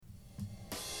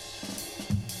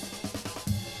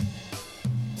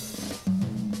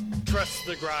Trust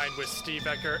the Grind with Steve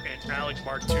Ecker and Alec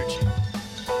Martucci.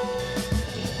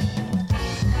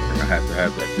 I have to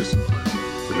have that discipline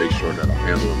to make sure that I'm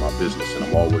handling my business and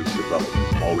I'm always developing,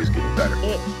 I'm always getting better.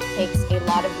 It takes a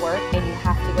lot of work and you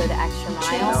have to go the extra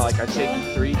mile. You know, like I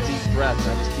take 3 deep breaths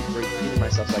and I just keep repeating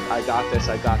myself, like, I got this,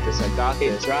 I got this, I got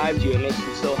this. It drives you, it makes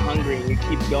you so hungry, and you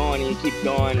keep going and you keep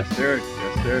going. Yes, sir.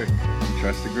 Yes, sir.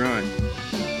 Trust the grind.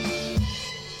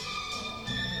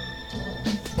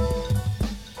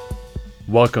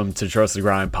 Welcome to Trust the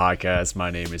Grind podcast.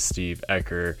 My name is Steve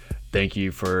Ecker. Thank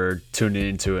you for tuning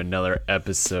into another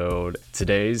episode.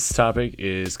 Today's topic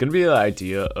is going to be the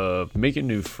idea of making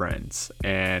new friends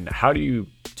and how do you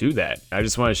do that? I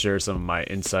just want to share some of my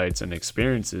insights and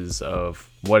experiences of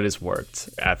what has worked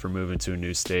after moving to a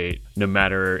new state. No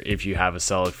matter if you have a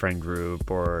solid friend group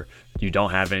or you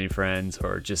don't have any friends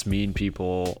or just meeting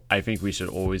people, I think we should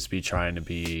always be trying to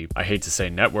be, I hate to say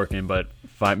networking, but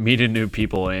meeting new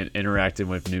people and interacting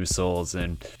with new souls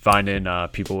and finding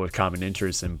people with common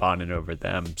interests and bonding over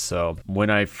them. So when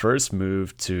I first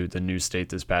moved to the new state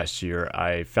this past year,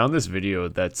 I found this video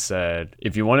that said,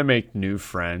 if you want to make new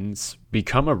friends,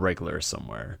 become a regular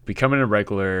somewhere. Becoming a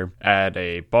regular at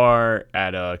a bar,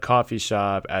 at a coffee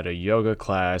shop, at a yoga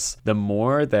class, the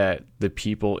more that the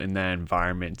people in that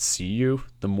environment see you,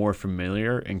 the more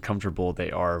familiar and comfortable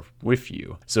they are with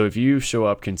you. So if you show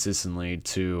up consistently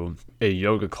to a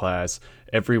yoga class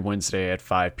every Wednesday at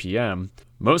 5 p.m.,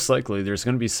 most likely there's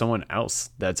going to be someone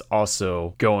else that's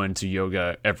also going to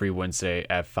yoga every Wednesday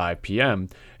at 5 p.m.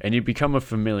 and you become a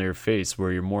familiar face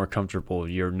where you're more comfortable.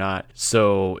 You're not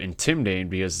so intimidating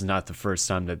because it's not the first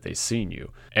time that they've seen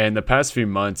you. And the past few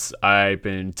months, I've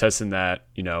been testing that,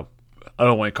 I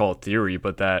don't want to call it theory,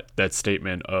 but that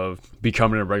statement of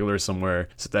becoming a regular somewhere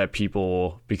so that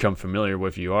people become familiar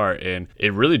with who you are. And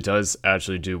it really does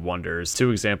actually do wonders.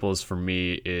 2 examples for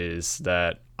me is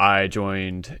that I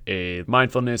joined a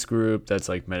mindfulness group that's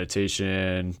like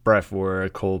meditation, breath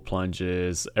work, cold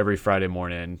plunges every Friday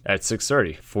morning at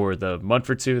 6:30. For the month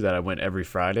or 2 that I went every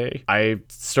Friday, I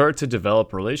started to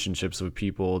develop relationships with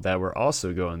people that were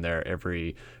also going there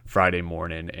every Friday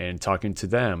morning and talking to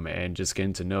them and just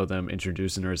getting to know them,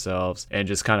 introducing ourselves, and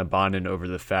just kind of bonding over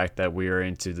the fact that we are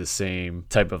into the same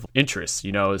type of interests,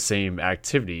 same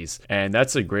activities. And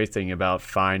that's a great thing about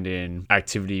finding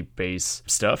activity-based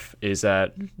stuff is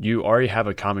that you already have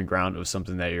a common ground of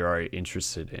something that you're already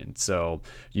interested in. So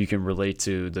you can relate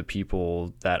to the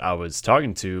people that I was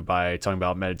talking to by talking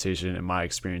about meditation and my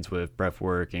experience with breath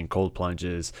work and cold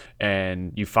plunges.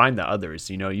 And you find the others,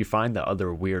 you find the other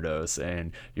weirdos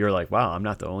and you're like, wow, I'm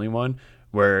not the only one.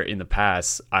 Where in the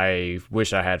past, I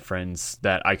wish I had friends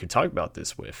that I could talk about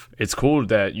this with. It's cool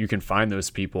that you can find those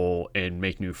people and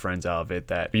make new friends out of it,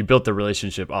 that you built the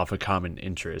relationship off of common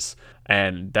interests.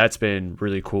 And that's been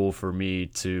really cool for me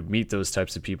to meet those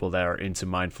types of people that are into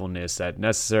mindfulness that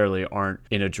necessarily aren't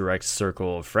in a direct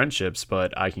circle of friendships,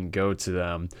 but I can go to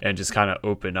them and just kind of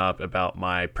open up about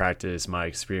my practice, my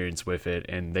experience with it,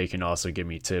 and they can also give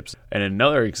me tips. And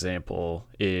another example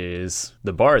is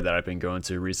the bar that I've been going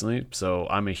to recently. So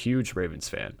I'm a huge Ravens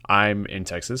fan. I'm in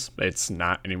Texas. It's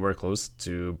not anywhere close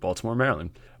to Baltimore,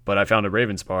 Maryland, but I found a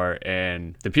Ravens bar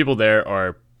and the people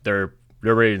there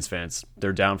they're Ravens fans.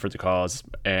 They're down for the cause,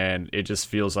 and it just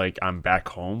feels like I'm back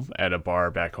home at a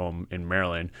bar back home in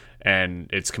Maryland, and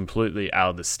it's completely out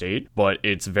of the state, but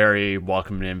it's very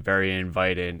welcoming and very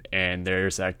inviting, and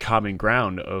there's that common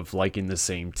ground of liking the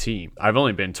same team. I've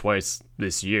only been twice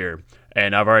this year,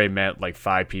 and I've already met like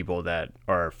 5 people that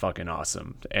are fucking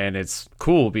awesome. And it's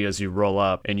cool because you roll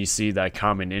up and you see that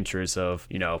common interest of,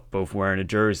 both wearing a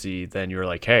jersey. Then you're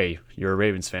like, hey, you're a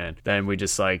Ravens fan. Then we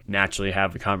just like naturally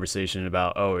have a conversation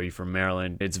about, oh, are you from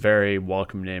Maryland? It's very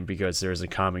welcoming because there's a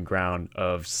common ground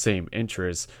of same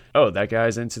interests. Oh, that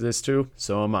guy's into this too?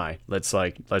 So am I. Let's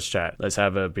chat. Let's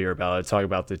have a beer about it, talk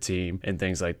about the team and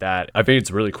things like that. I think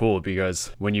it's really cool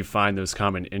because when you find those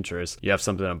common interests, you have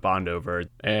something to bond over.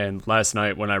 And last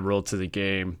night when I rolled to the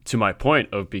game, to my point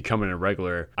of becoming a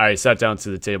regular, I sat down to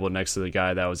the table next to the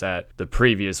guy that was at the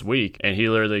previous week, and he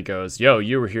literally goes, yo,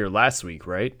 you were here last week,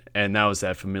 right? And that was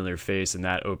that familiar face, and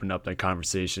that opened up the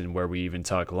conversation where we even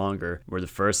talked longer, where the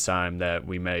first time that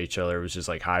we met each other, it was just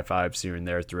like high fives here and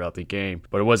there throughout the game.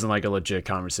 But it wasn't like a legit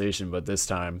conversation, but this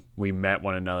time we met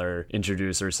one another,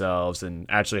 introduced ourselves, and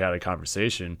actually had a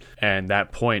conversation. And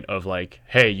that point of like,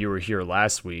 hey, you were here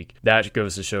last week, that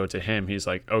goes to show to him, he's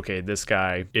like, okay, this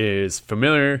guy is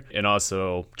familiar and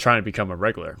also trying to become a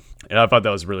regular. And I thought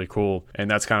that was really cool. And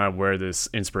that's kind of where this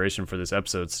inspiration for this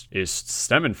episode is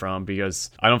stemming from, because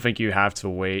I don't think you have to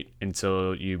wait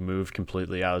until you move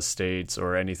completely out of states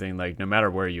or anything. Like, no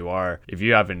matter where you are, if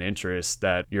you have an interest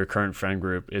that your current friend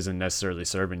group isn't necessarily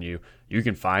serving you, you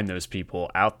can find those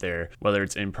people out there, whether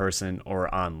it's in person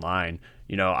or online.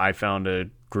 You know, I found a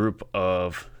group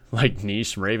of like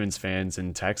niche Ravens fans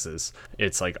in Texas.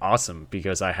 It's like awesome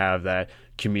because I have that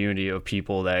community of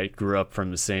people that grew up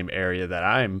from the same area that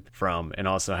I'm from and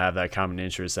also have that common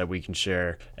interest that we can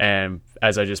share. And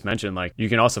as I just mentioned, like, you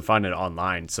can also find it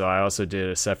online. So I also did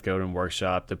a Seth Godin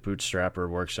workshop, the Bootstrapper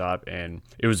workshop, and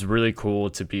it was really cool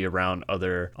to be around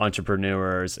other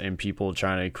entrepreneurs and people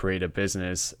trying to create a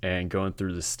business and going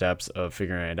through the steps of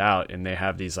figuring it out. And they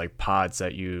have these like pods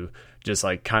that you just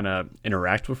like kind of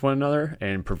interact with one another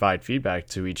and provide feedback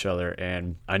to each other.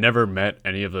 And I never met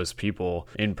any of those people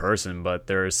in person, but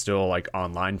there are still like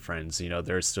online friends. You know,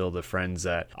 there's still the friends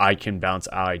that I can bounce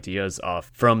ideas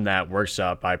off from that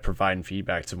workshop by providing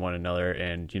feedback to one another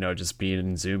and, you know, just being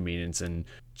in Zoom meetings and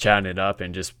chatting it up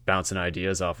and just bouncing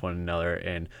ideas off one another.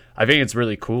 And I think it's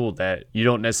really cool that you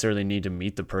don't necessarily need to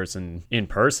meet the person in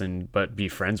person, but be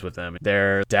friends with them.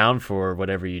 They're down for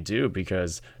whatever you do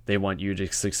because they want you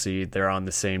to succeed. They're on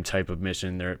the same type of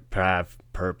mission, they have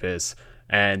purpose,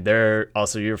 and they're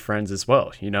also your friends as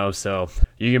well, you know. So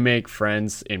you can make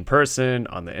friends in person,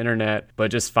 on the internet, but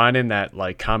just finding that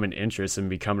like common interest and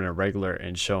becoming a regular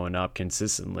and showing up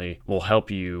consistently will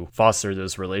help you foster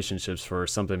those relationships for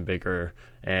something bigger.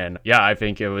 And yeah, I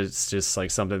think it was just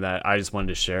like something that I just wanted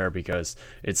to share because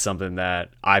it's something that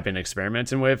I've been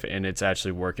experimenting with and it's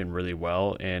actually working really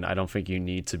well. And I don't think you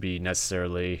need to be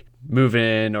necessarily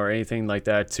moving or anything like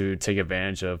that to take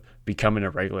advantage of becoming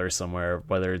a regular somewhere,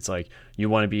 whether it's like you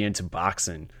want to be into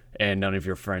boxing and none of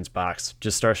your friends box.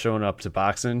 Just start showing up to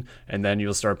boxing and then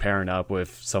you'll start pairing up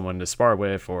with someone to spar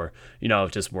with or, you know,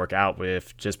 just work out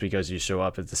with just because you show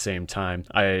up at the same time.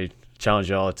 I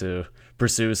challenge y'all to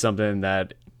pursue something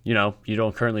that, you know, you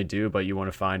don't currently do, but you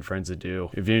want to find friends to do.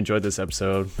 If you enjoyed this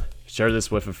episode, share this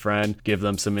with a friend, give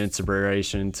them some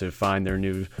inspiration to find their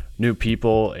new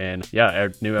people. And yeah,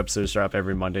 our new episodes drop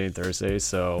every Monday and Thursday.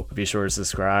 So be sure to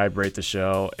subscribe, rate the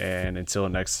show. And until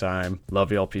next time,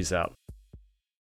 love y'all. Peace out.